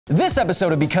This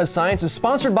episode of Because Science is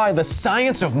sponsored by the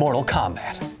science of Mortal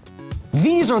Kombat.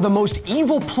 These are the most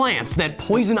evil plants that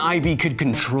poison ivy could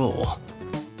control.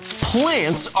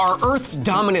 Plants are Earth's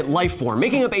dominant life form,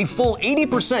 making up a full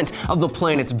 80% of the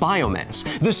planet's biomass.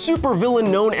 The supervillain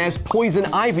known as Poison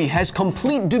Ivy has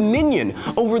complete dominion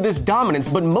over this dominance,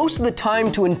 but most of the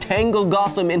time to entangle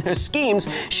Gotham in her schemes,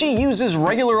 she uses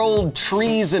regular old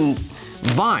trees and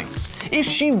vines. If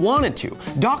she wanted to,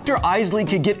 Dr. Isley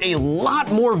could get a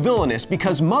lot more villainous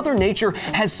because Mother Nature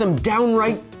has some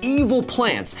downright evil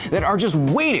plants that are just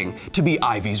waiting to be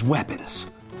Ivy's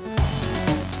weapons.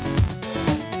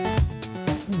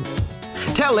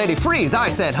 Tell Lady Freeze I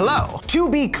said hello. To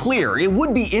be clear, it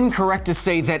would be incorrect to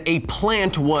say that a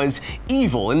plant was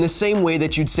evil in the same way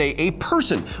that you'd say a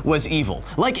person was evil.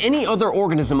 Like any other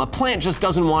organism, a plant just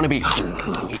doesn't want to be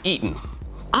eaten.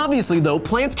 Obviously though,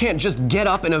 plants can't just get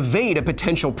up and evade a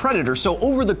potential predator, so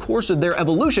over the course of their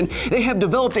evolution, they have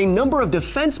developed a number of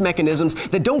defense mechanisms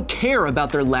that don't care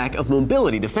about their lack of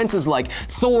mobility. Defenses like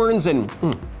thorns and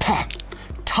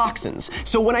toxins.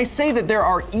 So when I say that there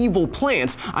are evil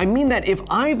plants, I mean that if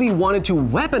Ivy wanted to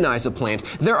weaponize a plant,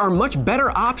 there are much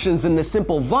better options than the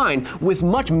simple vine with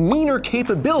much meaner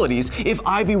capabilities if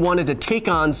Ivy wanted to take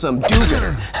on some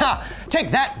do-gooder. Ha!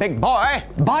 Take that, big boy!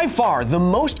 By far, the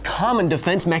most common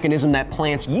defense mechanism that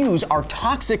plants use are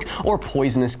toxic or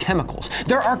poisonous chemicals.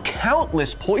 There are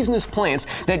countless poisonous plants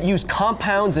that use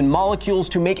compounds and molecules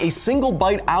to make a single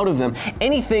bite out of them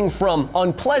anything from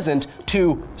unpleasant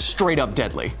to straight up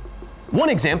deadly. One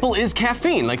example is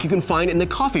caffeine, like you can find in the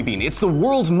coffee bean. It's the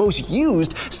world's most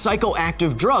used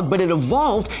psychoactive drug, but it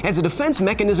evolved as a defense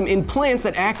mechanism in plants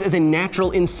that acts as a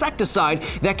natural insecticide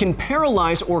that can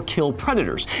paralyze or kill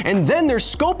predators. And then there's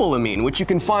scopolamine, which you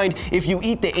can find if you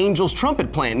eat the angel's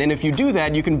trumpet plant. And if you do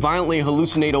that, you can violently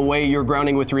hallucinate away your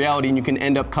grounding with reality and you can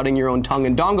end up cutting your own tongue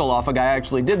and dongle off. A guy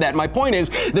actually did that. My point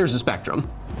is, there's a spectrum.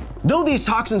 Though these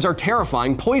toxins are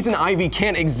terrifying, Poison Ivy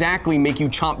can't exactly make you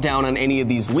chomp down on any of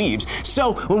these leaves.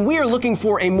 So when we are looking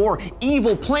for a more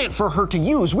evil plant for her to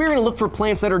use, we're gonna look for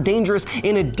plants that are dangerous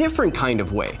in a different kind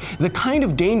of way. The kind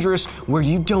of dangerous where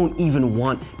you don't even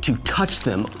want to touch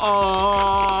them.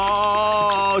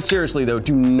 Oh, seriously though,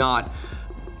 do not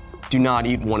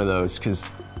eat one of those,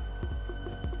 because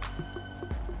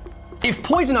if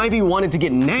Poison Ivy wanted to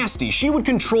get nasty, she would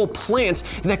control plants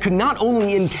that could not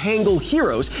only entangle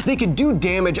heroes, they could do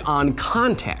damage on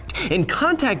contact. And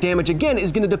contact damage, again,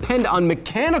 is going to depend on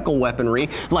mechanical weaponry,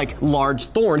 like large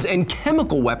thorns, and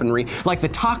chemical weaponry, like the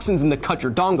toxins in the cut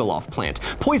your dongle off plant.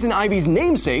 Poison Ivy's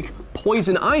namesake,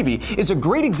 Poison Ivy, is a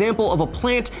great example of a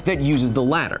plant that uses the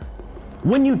latter.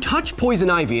 When you touch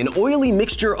Poison Ivy, an oily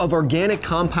mixture of organic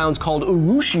compounds called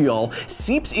urushiol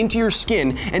seeps into your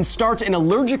skin and starts an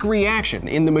allergic reaction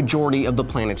in the majority of the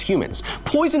planet's humans.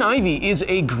 Poison Ivy is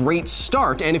a great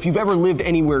start, and if you've ever lived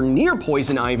anywhere near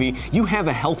Poison Ivy, you have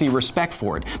a healthy respect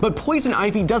for it. But Poison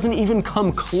Ivy doesn't even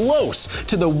come close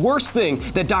to the worst thing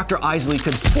that Dr. Isley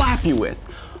could slap you with.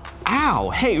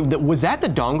 Ow, hey, was that the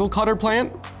dongle cutter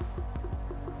plant?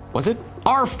 Was it?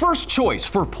 Our first choice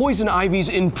for Poison Ivy's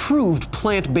improved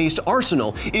plant-based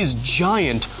arsenal is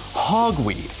giant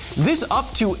hogweed. This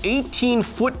up to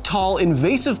 18-foot tall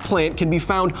invasive plant can be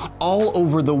found all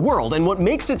over the world, and what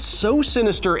makes it so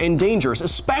sinister and dangerous,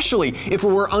 especially if it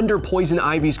were under Poison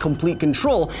Ivy's complete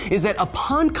control, is that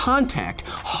upon contact,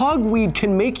 hogweed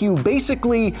can make you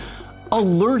basically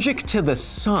allergic to the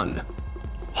sun.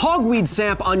 Hogweed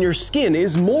sap on your skin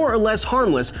is more or less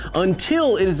harmless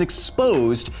until it is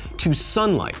exposed to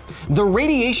sunlight. The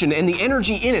radiation and the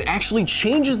energy in it actually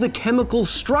changes the chemical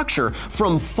structure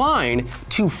from fine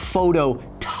to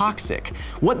phototoxic.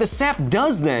 What the sap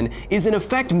does then is in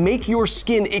effect make your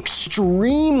skin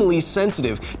extremely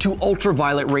sensitive to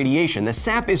ultraviolet radiation. The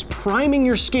sap is priming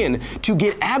your skin to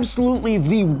get absolutely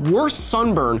the worst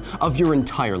sunburn of your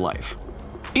entire life.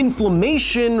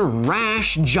 Inflammation,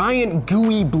 rash, giant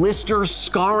gooey blisters,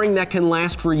 scarring that can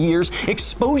last for years.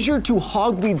 Exposure to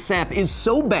hogweed sap is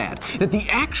so bad that the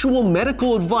actual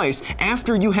medical advice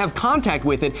after you have contact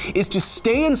with it is to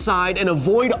stay inside and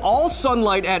avoid all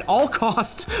sunlight at all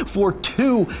costs for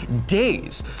 2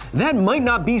 days. That might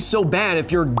not be so bad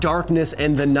if you're Darkness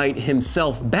and the Night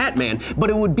himself, Batman, but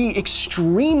it would be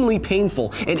extremely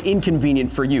painful and inconvenient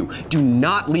for you. Do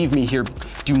not leave me here.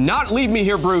 Do not leave me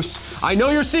here, Bruce. I know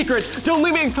your secret. Don't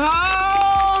leave me.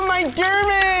 Oh, my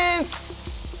dermis!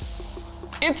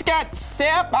 It's got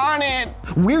sap on it.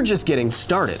 We're just getting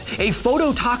started. A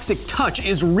phototoxic touch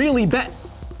is really bad.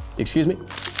 Excuse me?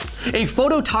 A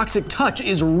phototoxic touch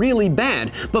is really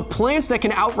bad, but plants that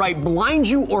can outright blind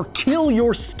you or kill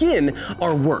your skin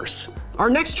are worse. Our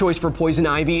next choice for poison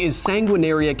ivy is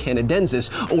Sanguinaria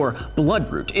canadensis, or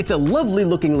bloodroot. It's a lovely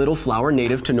looking little flower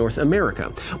native to North America.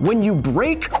 When you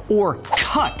break or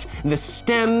cut the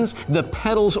stems, the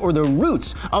petals, or the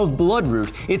roots of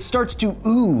bloodroot, it starts to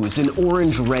ooze an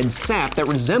orange-red sap that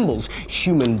resembles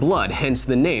human blood, hence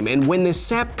the name. And when this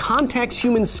sap contacts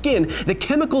human skin, the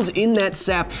chemicals in that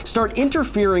sap start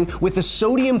interfering with the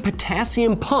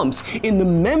sodium-potassium pumps in the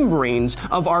membranes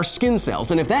of our skin cells.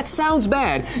 And if that sounds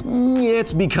bad,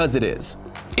 it's because it is.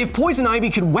 If poison ivy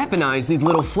could weaponize these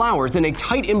little flowers, then a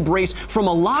tight embrace from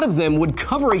a lot of them would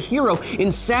cover a hero in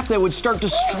sap that would start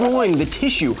destroying the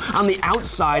tissue on the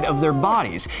outside of their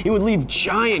bodies. It would leave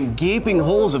giant gaping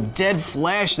holes of dead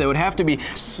flesh that would have to be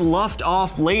sloughed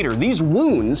off later. These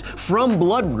wounds from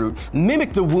bloodroot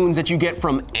mimic the wounds that you get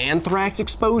from anthrax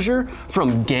exposure,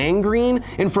 from gangrene,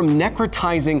 and from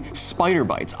necrotizing spider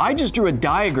bites. I just drew a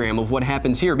diagram of what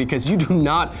happens here because you do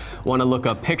not want to look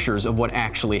up pictures of what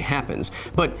actually happens.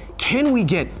 But can we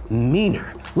get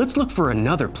meaner? Let's look for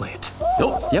another plant.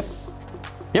 Oh,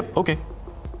 yep, okay.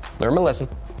 Learn my lesson.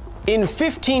 In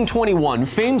 1521,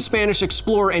 famed Spanish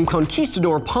explorer and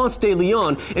conquistador Ponce de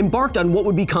Leon embarked on what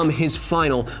would become his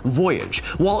final voyage.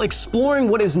 While exploring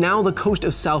what is now the coast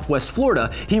of southwest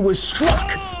Florida, he was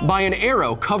struck by an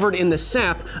arrow covered in the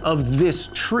sap of this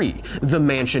tree, the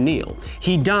manchineel.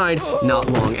 He died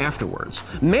not long afterwards.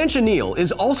 Manchineel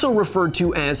is also referred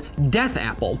to as death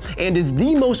apple and is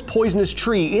the most poisonous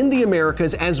tree in the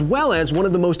Americas, as well as one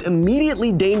of the most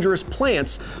immediately dangerous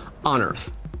plants on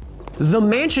Earth. The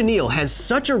manchineel has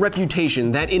such a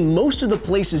reputation that in most of the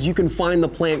places you can find the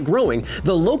plant growing,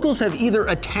 the locals have either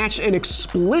attached an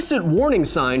explicit warning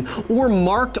sign or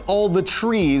marked all the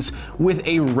trees with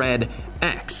a red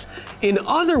X. In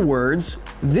other words,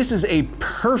 this is a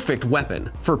perfect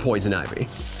weapon for poison ivy.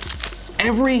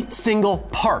 Every single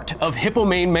part of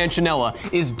Hippomane manchinella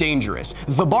is dangerous.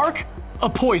 The bark, a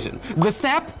poison. The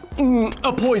sap,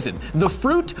 a poison. The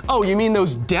fruit, oh, you mean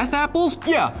those death apples?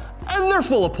 Yeah. And they're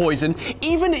full of poison.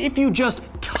 Even if you just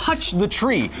touch the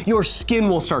tree, your skin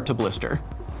will start to blister.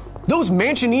 Those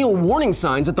manchineel warning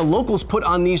signs that the locals put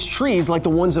on these trees, like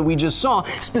the ones that we just saw,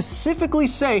 specifically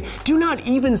say, do not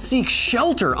even seek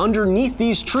shelter underneath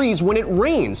these trees when it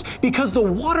rains, because the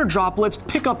water droplets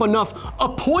pick up enough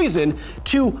poison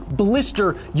to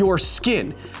blister your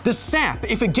skin. The sap,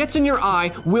 if it gets in your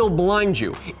eye, will blind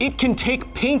you. It can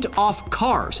take paint off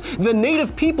cars. The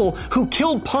native people who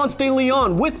killed Ponce de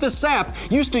Leon with the sap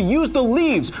used to use the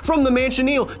leaves from the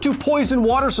manchineel to poison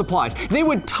water supplies. They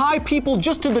would tie people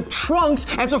just to the trunks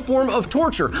as a form of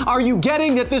torture. Are you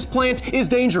getting that this plant is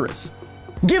dangerous?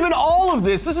 Given all of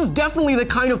this, this is definitely the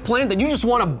kind of plant that you just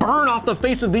want to burn off the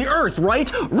face of the earth,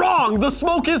 right? Wrong! The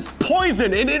smoke is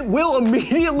poison and it will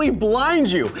immediately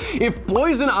blind you. If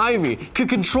poison ivy could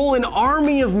control an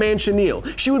army of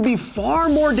manchineel, she would be far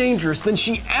more dangerous than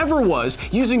she ever was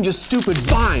using just stupid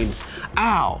vines.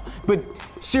 Ow. But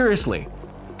seriously,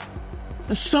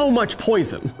 so much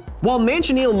poison. While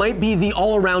manchineel might be the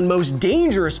all-around most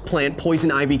dangerous plant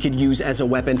poison ivy could use as a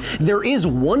weapon, there is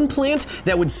one plant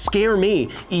that would scare me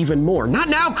even more. Not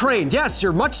now, Crane! Yes,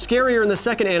 you're much scarier in the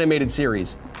second animated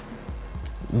series.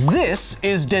 This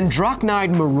is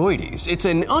Dendrocnide moroides. It's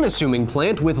an unassuming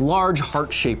plant with large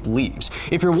heart-shaped leaves.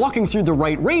 If you're walking through the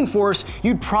right rainforest,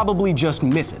 you'd probably just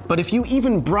miss it. But if you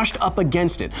even brushed up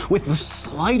against it with the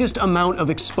slightest amount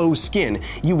of exposed skin,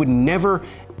 you would never,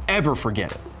 ever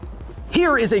forget it.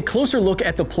 Here is a closer look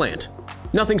at the plant.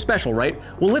 Nothing special, right?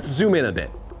 Well, let's zoom in a bit.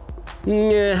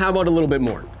 How about a little bit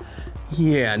more?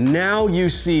 Yeah, now you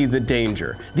see the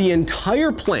danger. The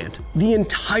entire plant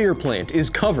is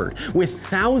covered with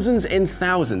thousands and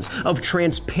thousands of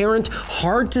transparent,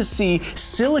 hard-to-see,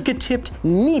 silica-tipped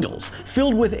needles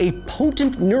filled with a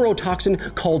potent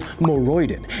neurotoxin called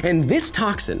moroidin. And this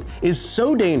toxin is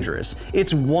so dangerous,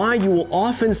 it's why you will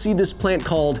often see this plant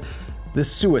called the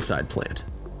suicide plant.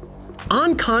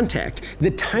 On contact,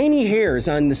 the tiny hairs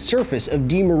on the surface of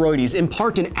D. moroides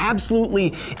impart an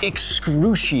absolutely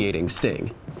excruciating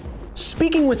sting.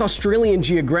 Speaking with Australian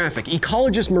Geographic,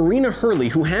 ecologist Marina Hurley,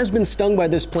 who has been stung by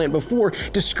this plant before,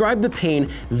 described the pain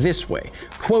this way,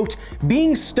 quote,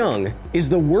 "Being stung is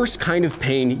the worst kind of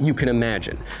pain you can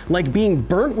imagine, like being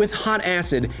burnt with hot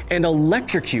acid and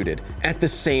electrocuted at the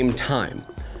same time."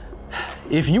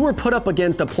 If you were put up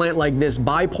against a plant like this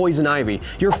by poison ivy,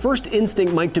 your first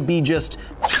instinct might to be just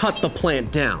cut the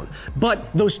plant down. But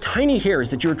those tiny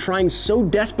hairs that you're trying so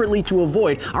desperately to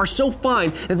avoid are so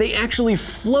fine that they actually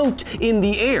float in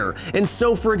the air. And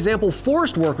so, for example,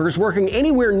 forest workers working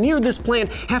anywhere near this plant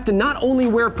have to not only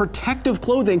wear protective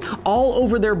clothing all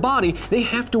over their body, they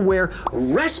have to wear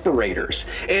respirators.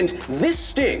 And this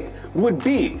sting would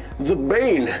be the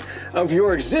bane of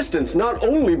your existence, not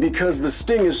only because the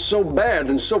sting is so bad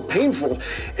and so painful,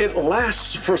 it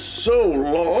lasts for so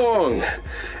long,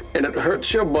 and it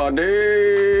hurts your body.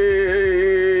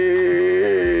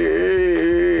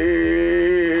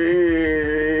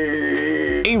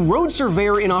 A road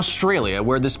surveyor in Australia,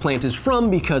 where this plant is from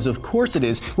because of course it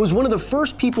is, was one of the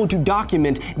first people to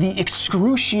document the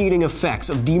excruciating effects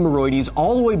of Dimeroides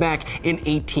all the way back in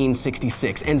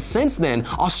 1866. And since then,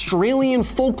 Australian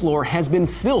folklore has been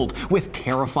filled with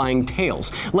terrifying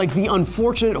tales, like the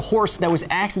unfortunate horse that was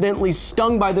accidentally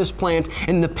stung by this plant,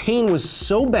 and the pain was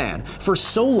so bad for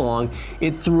so long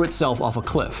it threw itself off a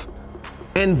cliff.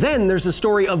 And then there's the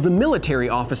story of the military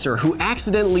officer who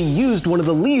accidentally used one of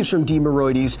the leaves from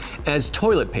Dimeroides as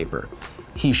toilet paper.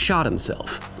 He shot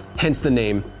himself, hence the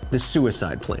name the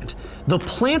suicide plant. The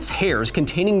plant's hairs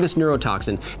containing this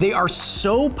neurotoxin, they are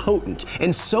so potent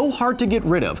and so hard to get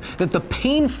rid of that the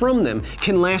pain from them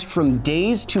can last from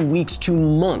days to weeks to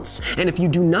months. And if you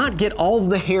do not get all of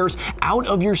the hairs out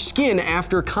of your skin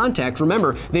after contact,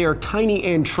 remember, they are tiny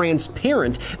and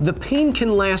transparent, the pain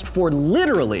can last for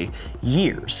literally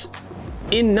years.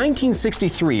 In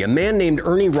 1963, a man named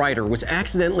Ernie Ryder was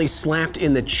accidentally slapped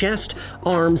in the chest,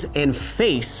 arms, and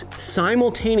face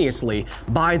simultaneously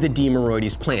by the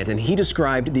Dimeroides plant, and he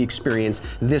described the experience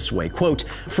this way, quote,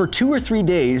 "For 2 or 3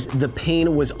 days, the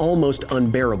pain was almost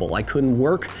unbearable. I couldn't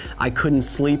work, I couldn't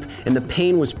sleep, and the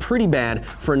pain was pretty bad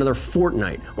for another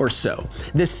fortnight or so.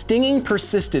 The stinging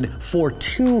persisted for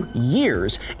 2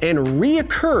 years and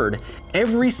reoccurred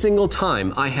every single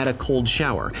time I had a cold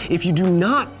shower. If you do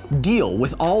not deal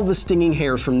with all the stinging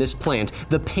hairs from this plant,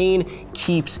 the pain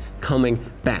keeps coming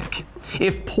back."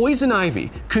 If poison ivy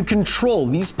could control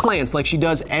these plants like she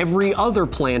does every other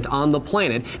plant on the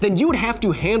planet, then you would have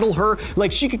to handle her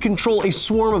like she could control a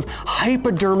swarm of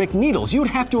hypodermic needles. You would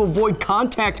have to avoid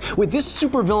contact with this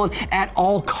supervillain at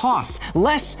all costs,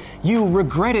 lest you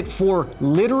regret it for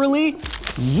literally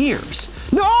years.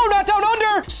 No, not down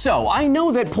under! So, I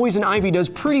know that Poison Ivy does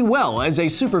pretty well as a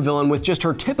supervillain with just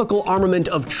her typical armament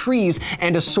of trees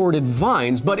and assorted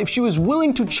vines, but if she was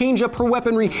willing to change up her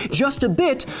weaponry just a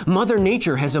bit, Mother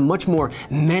Nature has a much more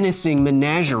menacing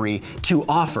menagerie to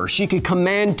offer. She could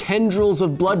command tendrils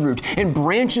of bloodroot and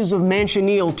branches of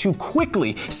manchineel to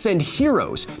quickly send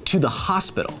heroes to the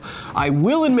hospital. I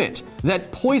will admit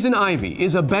that Poison Ivy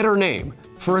is a better name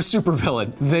for a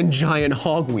supervillain than Giant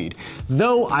Hogweed,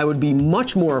 though I would be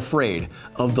much more afraid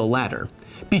of the latter,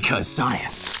 because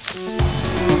science.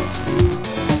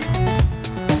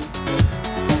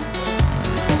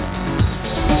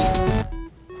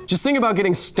 Just think about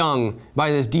getting stung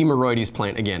by this Dimeroides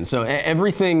plant again. So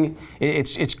everything,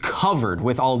 it's covered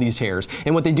with all these hairs.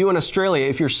 And what they do in Australia,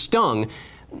 if you're stung,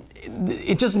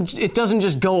 it doesn't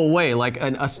just go away like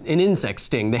an insect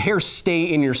sting. The hairs stay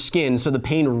in your skin, so the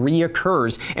pain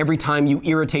reoccurs every time you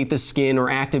irritate the skin or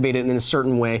activate it in a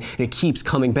certain way, and it keeps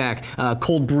coming back.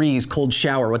 Cold breeze, cold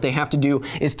shower. What they have to do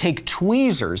is take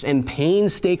tweezers and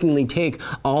painstakingly take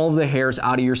all of the hairs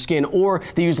out of your skin, or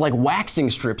they use like waxing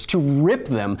strips to rip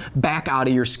them back out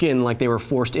of your skin like they were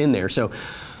forced in there. So,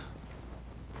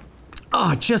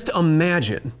 just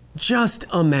imagine.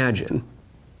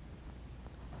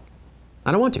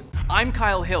 I don't want to. I'm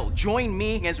Kyle Hill. Join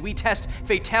me as we test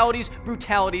fatalities,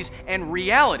 brutalities, and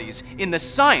realities in the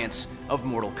science of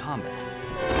Mortal Kombat.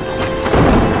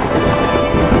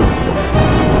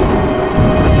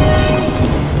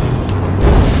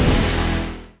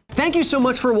 Thank you so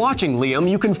much for watching, Liam.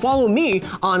 You can follow me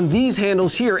on these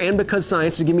handles here and Because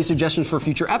Science to give me suggestions for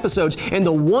future episodes. And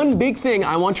the one big thing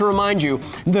I want to remind you,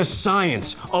 the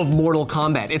science of Mortal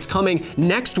Kombat. It's coming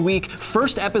next week,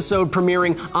 first episode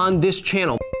premiering on this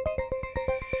channel.